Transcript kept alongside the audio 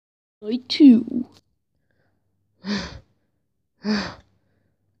I too.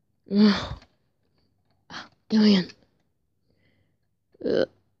 Come in. Ow.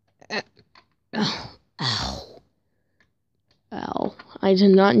 Ow. Ow. I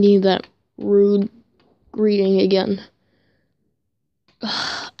did not need that rude greeting again.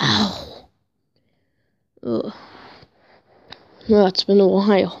 Ow. Ugh. Well, it's been a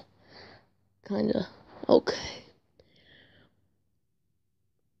while. Kinda. Okay.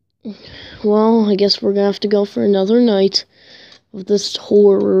 Well, I guess we're gonna have to go for another night of this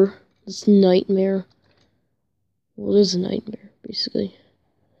horror, this nightmare. Well, it is a nightmare, basically.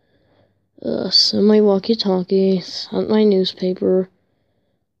 Send my walkie-talkie, send my newspaper,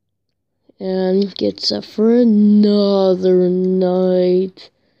 and get set for another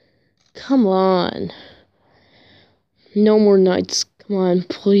night. Come on. No more nights. Come on,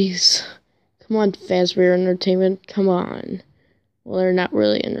 please. Come on, Fazbear Entertainment. Come on. Well, they're not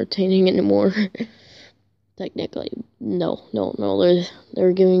really entertaining anymore. Technically, no.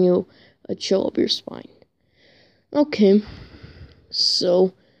 They're giving you a chill up your spine. Okay,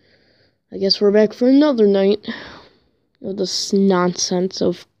 so I guess we're back for another night of this nonsense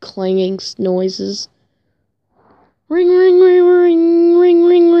of clanging noises. Ring, ring, ring, ring, ring,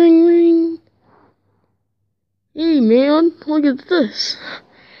 ring, ring, ring. Hey, man, look at this.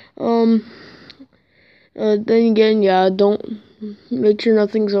 Then again, yeah, don't make sure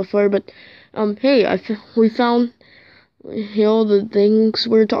nothing's on fire, but, hey, we found, the things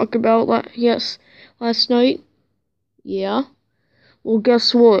we were talking about last night. Yeah. Well,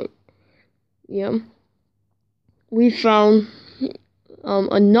 guess what? Yeah. We found,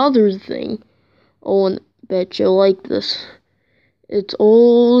 another thing. Oh, and bet you like this. It's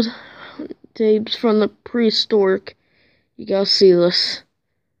old tapes from the prehistoric. You gotta see this.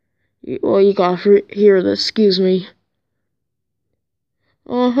 Well, you gotta hear this, excuse me.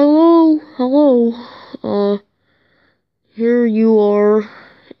 Hello. Here you are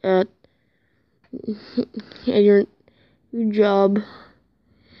at your new job,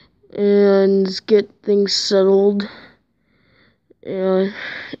 and get things settled, and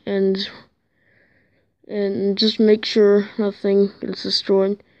just make sure nothing gets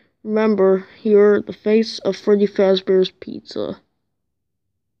destroyed. Remember, you're the face of Freddy Fazbear's Pizza.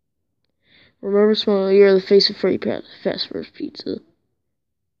 Remember, Smiley, you're the face of Freddy Fazbear's Pizza.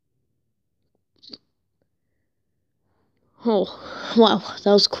 Oh, wow,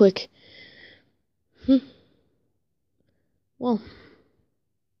 that was quick. Well,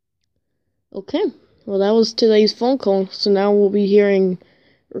 okay. Well, that was today's phone call, so now we'll be hearing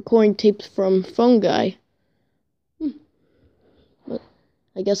recording tapes from Phone Guy. But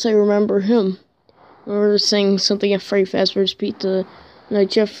I guess I remember him. I remember saying something at Freddy Fazbear's Pizza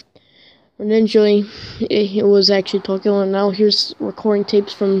night shift. Eventually, it was actually talking, and now here's recording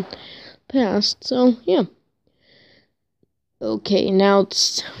tapes from past, so yeah. Okay, now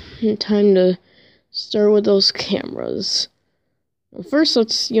it's time to start with those cameras. Well, first,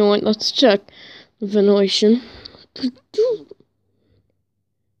 let's check the ventilation.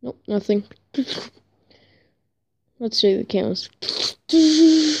 Nope, nothing. Let's see the cameras.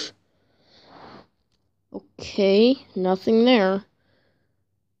 Okay, nothing there.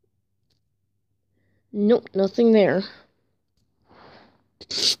 Nope, nothing there.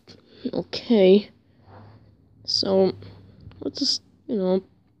 Okay. So, let's just,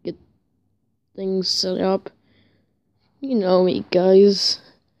 get things set up. You know me, guys.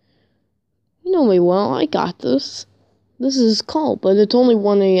 You know me well. I got this. This is call, but it's only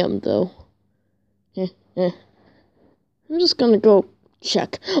 1 a.m. though. I'm just gonna go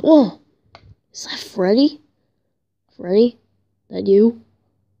check. Whoa! Is that Freddy? Freddy? That you?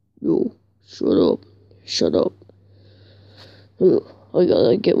 No. Shut up. Ugh, I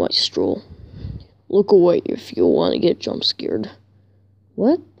gotta get my stroll. Look away if you want to get jump scared.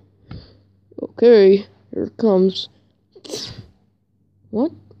 What? Okay, here it comes.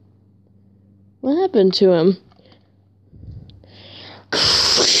 What? What happened to him?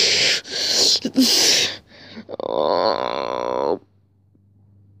 Oh.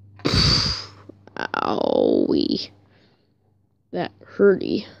 Owie. That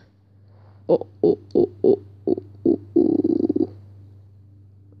hurty. Oh.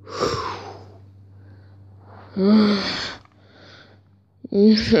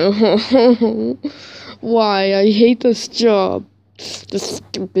 Why? I hate this job. This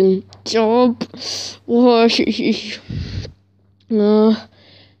stupid job. Why? At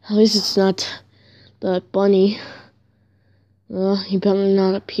least it's not that bunny. He better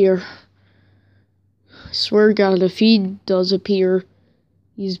not appear. I swear to God, if he does appear,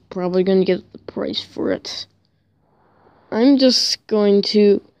 he's probably gonna get the price for it. I'm just going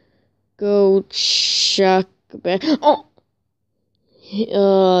to go check back. Oh!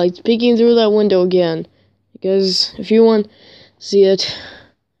 He's peeking through that window again. Because if you want to see it,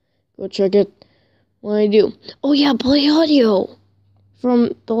 go check it. What I do? Oh yeah, play audio!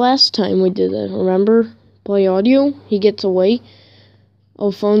 From the last time we did it, remember? Play audio, he gets away.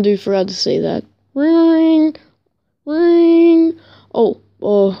 Oh, phone dude forgot to say that. Ring! Ring! Oh,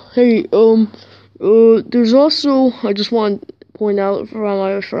 hey, there's also, I just want to point out, I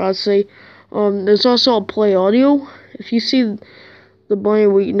forgot to say, there's also a play audio. If you see the bunny,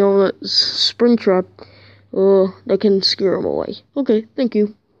 we know that's Springtrap, that can scare him away. Okay, thank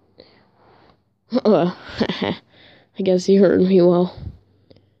you. I guess he heard me well.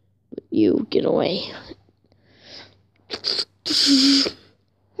 But you, get away.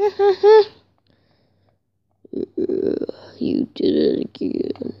 You did it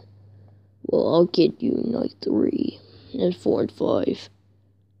again. Well, I'll get you night 3, and 4 and 5.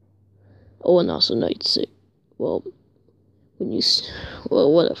 Oh, and also night 6. Well,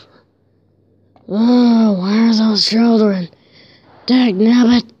 whatever. Oh, where are those children?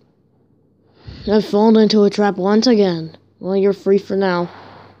 Dagnabbit! I've fallen into a trap once again. Well, you're free for now.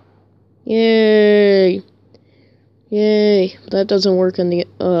 Yay! Yay! That doesn't work on the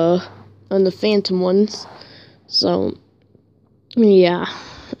phantom ones. So, yeah.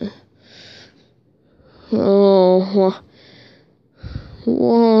 Oh,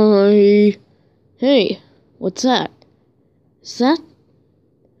 why? Hey, what's that? Is that?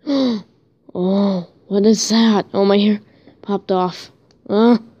 Oh, what is that? Oh, my hair popped off.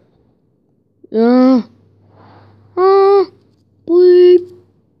 Bleep.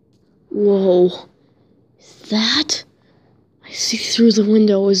 Whoa. Is that? I see through the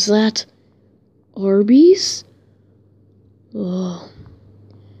window. Is that Arby's? Oh.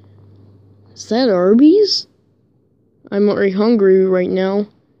 Is that Arby's? I'm already hungry right now.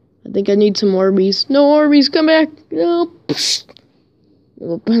 I think I need some Arby's. No, Arby's, come back! No!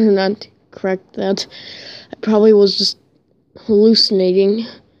 Well, better not correct that. I probably was just hallucinating.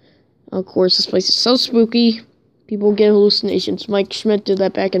 Of course, this place is so spooky. People get hallucinations. Mike Schmidt did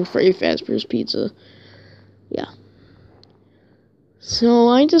that back in Freddy Fazbear's Pizza. Yeah. So,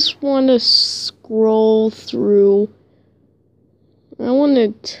 I just want to scroll through. I want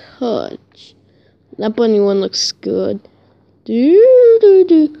to touch. That bunny one looks good.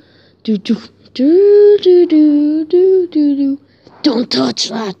 Don't touch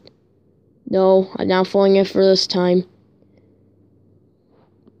that! No, I'm not falling in for this time.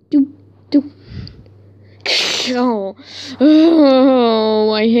 Oh,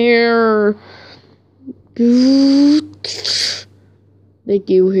 my hair. Thank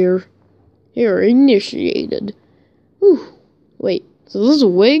you, here. Here, initiated. Whew. Wait, so this is a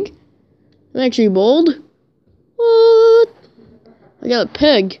wig? I'm actually bald? What? I got a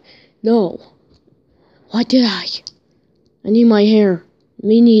peg. No. Why did I? I need my hair.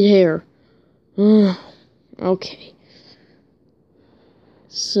 Me need hair. Okay.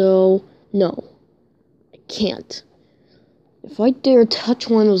 So, no. I can't. If I dare touch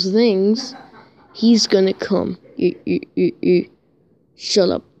one of those things, he's gonna come. Shut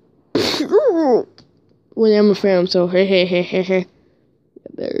up. Well, I'm a fan, so hey.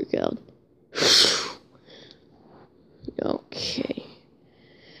 Better go. Okay.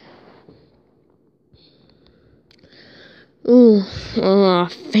 Ooh, I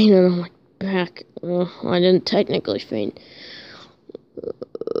fainted on my back. I didn't technically faint.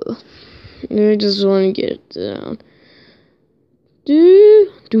 I just want to get it down.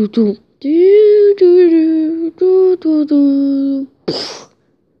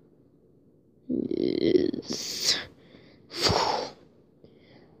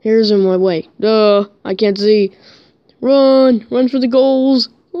 Hair's in my way. I can't see. Run for the goals.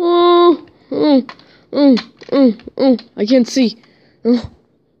 I can't see.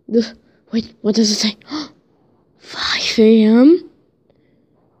 Wait, what does it say? 5 a.m.?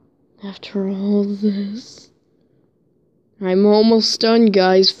 After all this. I'm almost done,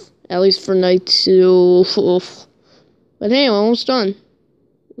 guys. At least for night 2. But hey, I'm almost done.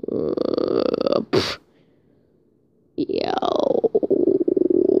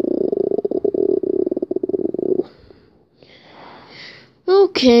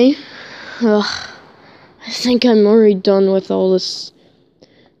 Okay. I think I'm already done with all this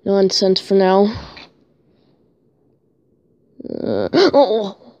nonsense for now.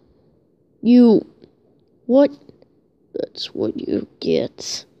 You. What? That's what you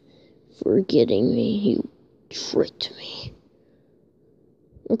get for getting me. You tricked me.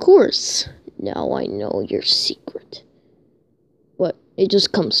 Of course. Now I know your secret. But it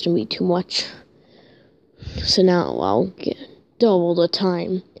just comes to me too much. So now I'll get double the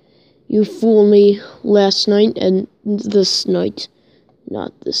time. You fooled me last night and this night.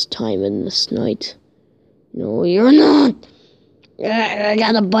 Not this time and this night. No, you're not. I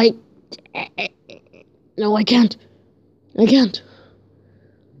got a bite. No, I can't. I can't.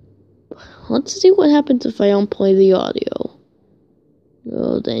 Let's see what happens if I don't play the audio.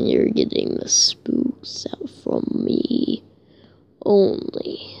 Oh, then you're getting the spooks out from me.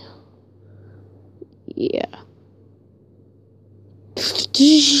 Only. Yeah.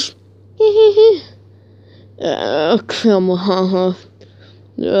 Oh, come on.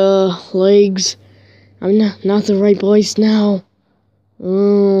 Legs. I'm not the right place now.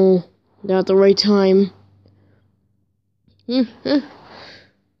 Oh, not the right time.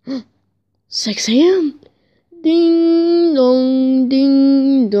 6 a.m. Ding dong,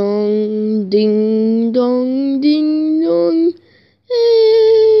 ding dong, ding dong, ding dong. Hey.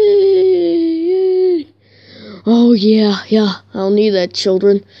 Oh yeah, I'll need that,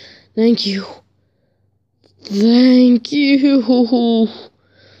 children. Thank you. Thank you.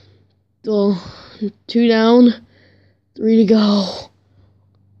 Oh, 2 down, 3 to go.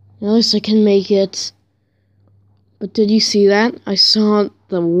 At least I can make it. But did you see that? I saw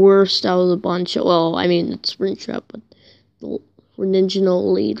the worst out of the bunch. Well, I mean, it's Springtrap, but the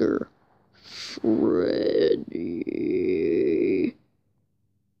original leader, Freddy.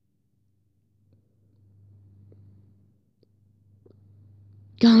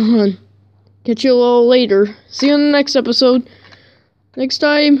 Come on. Catch you a little later. See you in the next episode. Next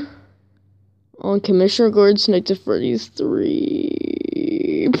time on Commissioner Gordon's Night at Freddy's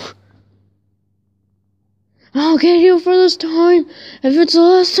 3. I'll get you for this time if it's the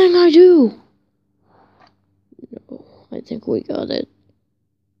last thing I do. No, I think we got it.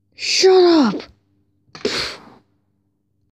 Shut up!